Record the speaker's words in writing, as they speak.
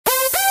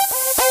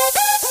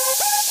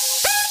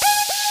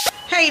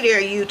Hey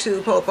there,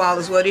 YouTube. Hope all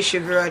is well. It's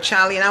your girl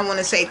Chalee, and I want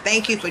to say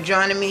thank you for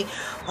joining me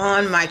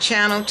on my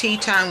channel, Tea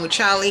Time with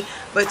Chalee.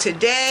 But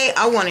today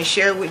I want to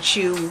share with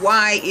you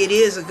why it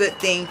is a good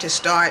thing to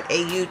start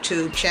a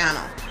YouTube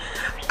channel.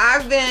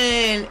 I've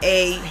been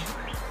a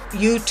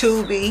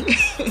YouTubie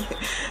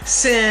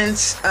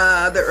since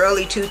the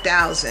early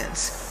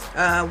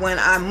 2000s when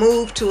I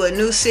moved to a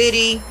new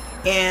city,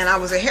 and I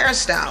was a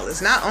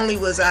hairstylist. Not only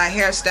was I a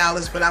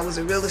hairstylist, but I was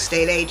a real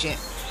estate agent.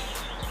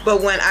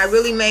 But when I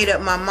really made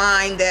up my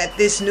mind that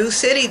this new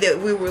city that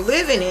we were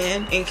living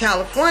in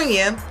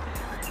California,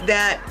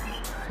 that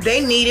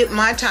they needed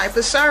my type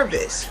of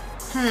service.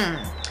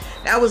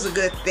 That was a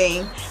good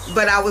thing.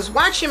 But I was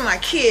watching my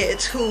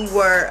kids who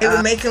were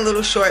making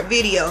little short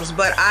videos.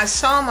 But I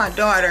saw my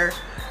daughter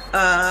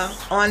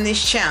on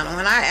this channel,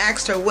 and I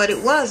asked her what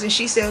it was, and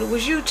she said it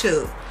was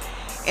YouTube.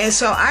 And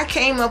so I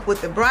came up with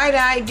the bright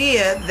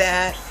idea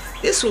that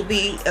this would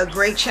be a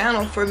great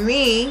channel for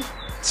me,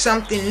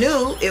 something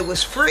new. It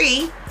was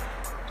free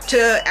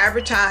to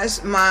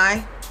advertise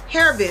my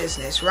hair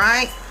business,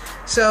 right?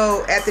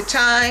 So at the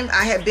time,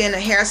 I had been a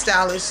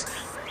hairstylist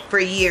for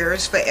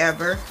years,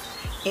 forever,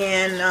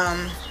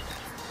 and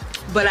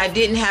but I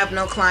didn't have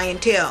no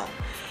clientele.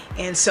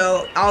 And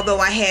so although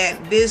I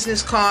had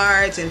business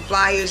cards and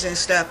flyers and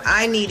stuff,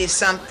 I needed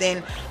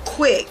something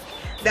quick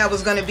that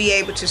was going to be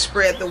able to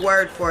spread the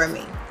word for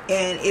me,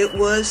 and it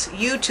was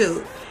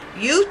YouTube.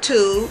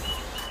 YouTube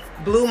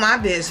blew my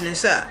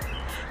business up.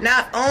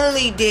 Not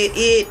only did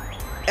it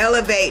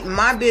elevate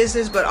my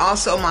business, but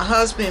also my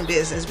husband's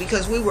business,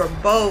 because we were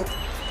both,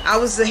 I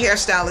was the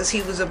hairstylist,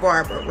 he was a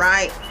barber,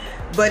 right?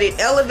 But it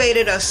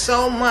elevated us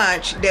so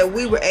much that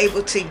we were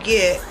able to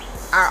get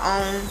our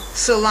own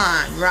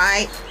salon,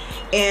 right?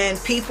 And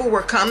people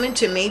were coming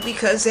to me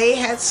because they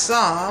had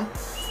saw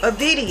a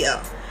video.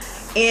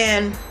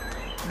 And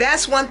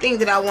that's one thing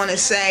that I want to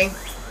say,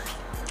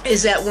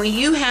 is that when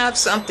you have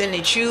something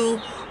that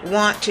you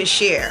want to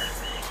share,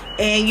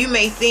 and you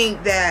may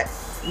think that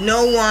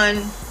no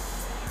one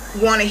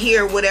want to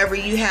hear whatever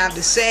you have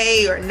to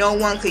say, or no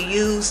one could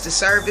use the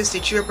service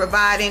that you're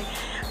providing,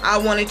 I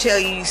want to tell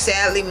you, you're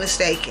sadly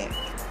mistaken.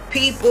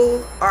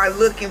 People are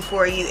looking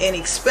for you, and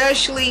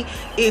especially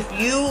if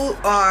you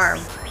are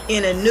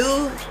in a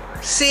new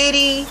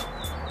city,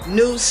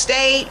 new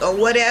state, or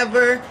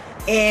whatever,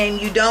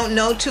 and you don't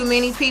know too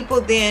many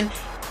people, then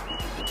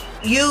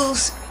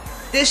use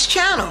this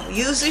channel.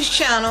 Use this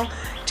channel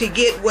to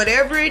get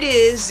whatever it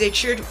is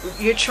that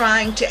you're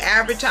trying to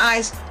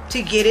advertise,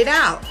 to get it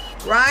out,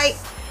 right?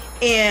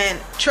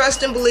 And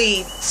trust and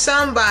believe,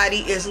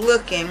 somebody is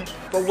looking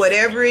for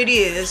whatever it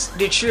is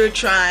that you're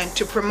trying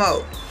to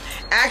promote.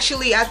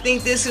 Actually, I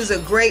think this is a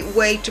great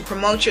way to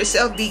promote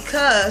yourself,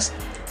 because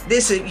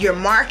this is your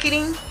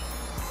marketing,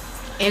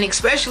 and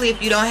especially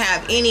if you don't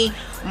have any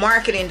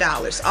marketing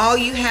dollars. All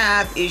you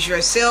have is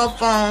your cell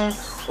phone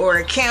or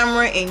a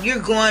camera, and you're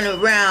going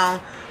around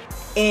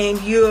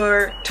and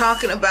you're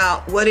talking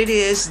about what it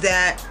is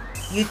that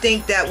you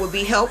think that would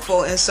be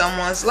helpful in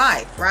someone's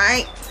life,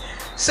 right?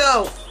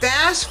 So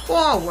fast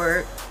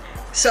forward,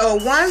 so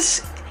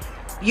once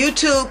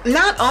YouTube,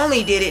 not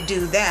only did it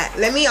do that,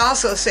 let me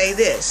also say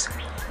this,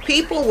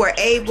 people were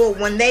able,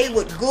 when they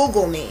would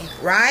Google me,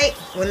 right?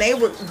 When they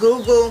would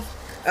Google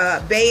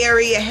Bay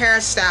Area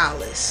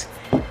hairstylist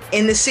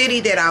in the city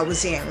that I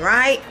was in,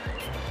 right?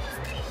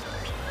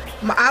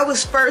 I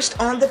was first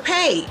on the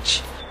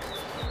page.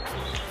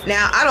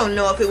 Now, I don't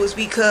know if it was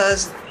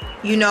because,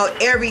 you know,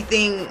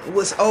 everything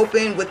was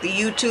open with the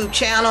YouTube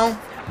channel,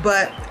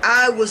 but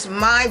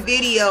my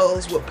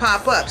videos would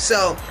pop up.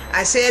 So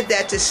I said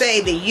that to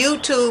say that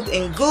YouTube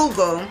and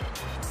Google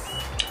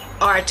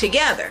are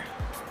together.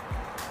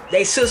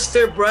 They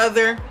sister,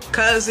 brother,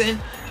 cousin,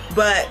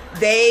 but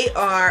they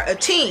are a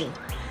team.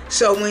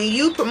 So when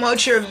you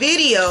promote your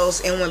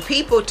videos, and when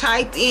people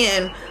type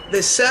in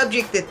the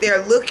subject that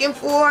they're looking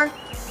for,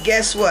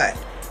 guess what?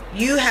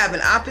 You have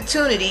an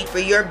opportunity for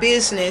your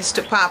business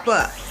to pop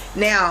up.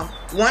 Now,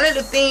 one of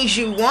the things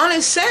you want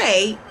to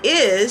say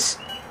is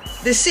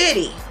the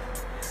city.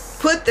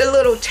 Put the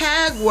little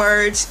tag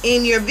words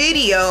in your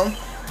video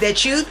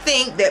that you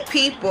think that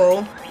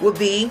people will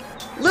be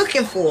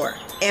looking for,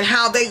 and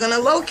how they're going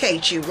to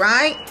locate you,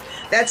 right?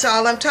 That's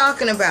all I'm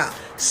talking about.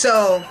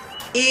 So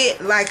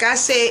it, like I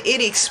said, it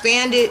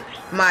expanded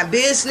my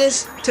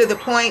business to the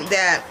point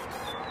that,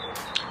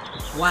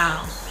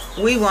 wow,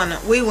 we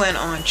went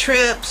on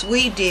trips,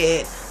 we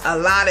did a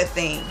lot of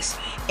things.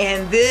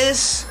 And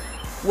this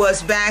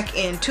was back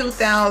in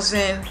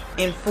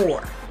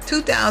 2004,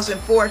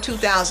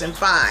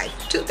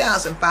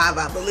 2005,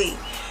 I believe.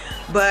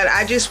 But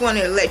I just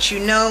wanted to let you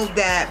know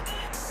that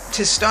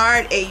to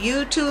start a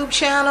YouTube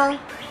channel,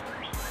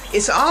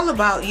 it's all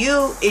about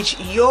you. It's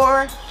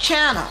your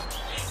channel.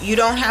 You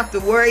don't have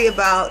to worry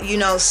about, you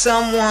know,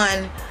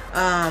 someone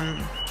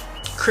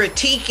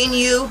critiquing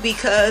you,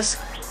 because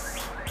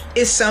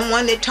it's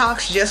someone that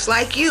talks just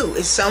like you.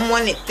 It's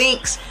someone that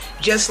thinks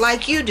just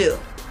like you do.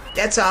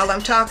 That's all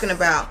I'm talking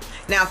about.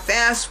 Now,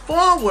 fast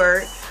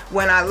forward,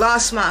 when I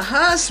lost my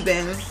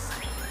husband,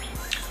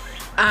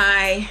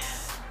 I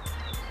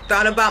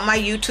thought about my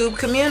YouTube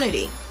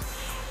community,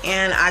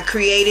 and I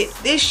created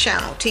this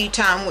channel, Tea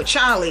Time with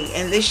Chalee.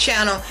 And this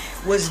channel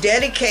was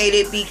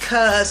dedicated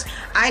because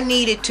I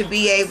needed to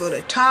be able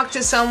to talk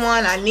to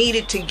someone. I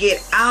needed to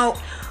get out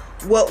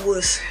what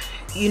was,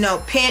 you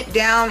know, pent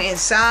down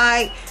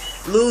inside,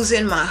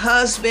 losing my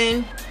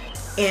husband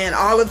and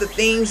all of the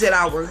things that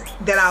I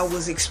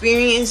was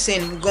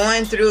experiencing and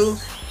going through.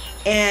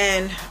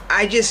 And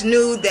I just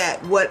knew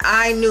that what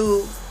I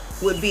knew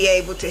would be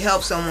able to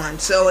help someone.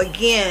 So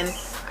again,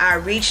 I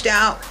reached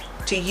out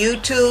to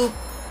YouTube,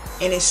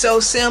 and it's so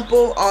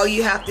simple. All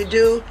you have to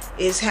do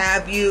is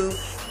have you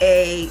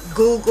a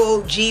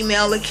Google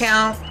Gmail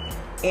account,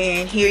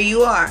 and here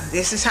you are.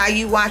 This is how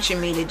you watching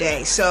me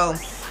today. So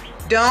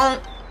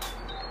don't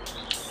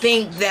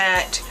think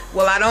that,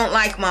 well, I don't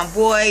like my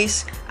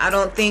voice, I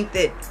don't think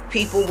that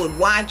people would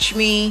watch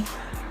me.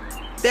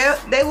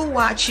 They will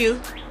watch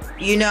you,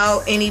 you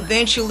know, and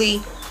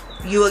eventually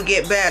you will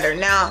get better.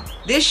 Now,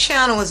 this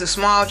channel is a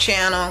small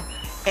channel,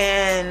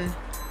 and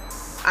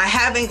I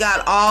haven't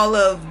got all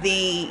of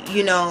the,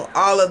 you know,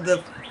 all of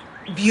the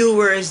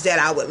viewers that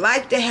I would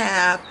like to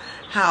have.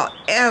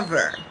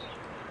 However,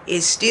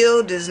 it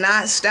still does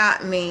not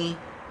stop me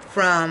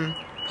from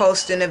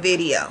posting a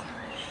video.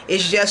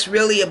 It's just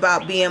really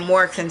about being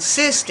more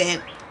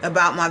consistent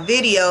about my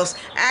videos.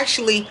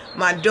 Actually,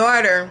 my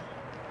daughter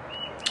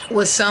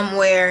was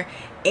somewhere,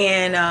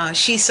 and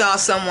she saw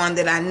someone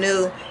that I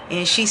knew,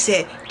 and she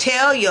said,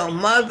 tell your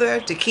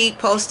mother to keep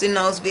posting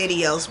those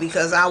videos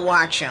because I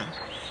watch them.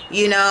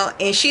 You know,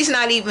 and she's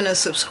not even a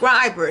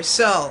subscriber.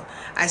 So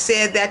I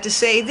said that to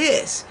say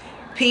this: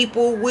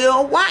 people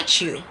will watch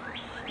you.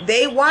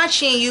 They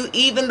watching you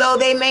even though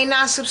they may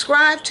not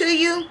subscribe to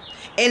you,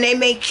 and they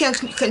may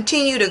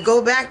continue to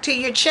go back to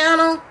your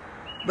channel,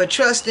 but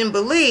trust and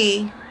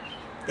believe,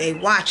 they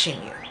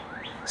watching you.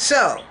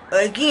 So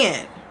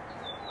again,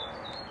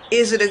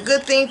 is it a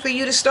good thing for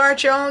you to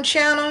start your own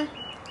channel?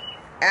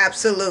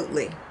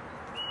 Absolutely.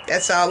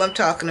 That's all I'm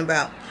talking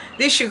about.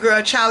 This your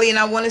girl Chalee, and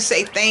I want to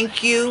say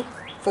thank you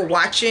for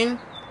watching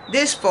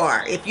this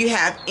far. If you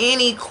have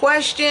any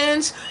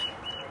questions,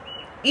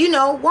 you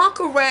know, walk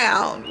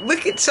around,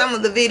 look at some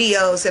of the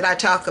videos that I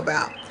talk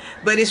about.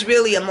 But it's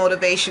really a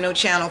motivational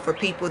channel for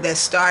people that's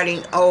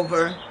starting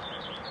over,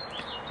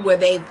 where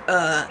they've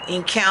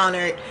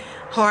encountered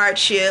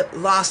hardship,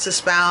 lost a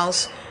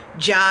spouse,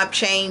 job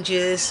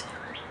changes,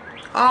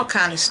 all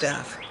kind of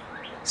stuff.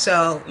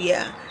 So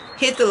yeah,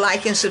 hit the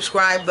like and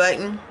subscribe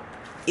button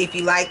if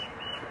you like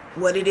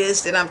what it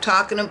is that I'm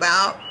talking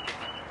about,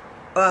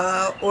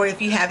 or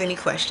if you have any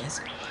questions.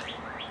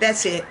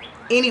 That's it.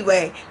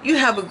 Anyway, you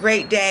have a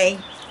great day,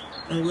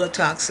 and we'll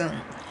talk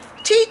soon.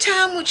 Tea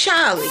Time with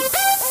Chalee.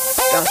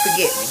 Don't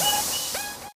forget me.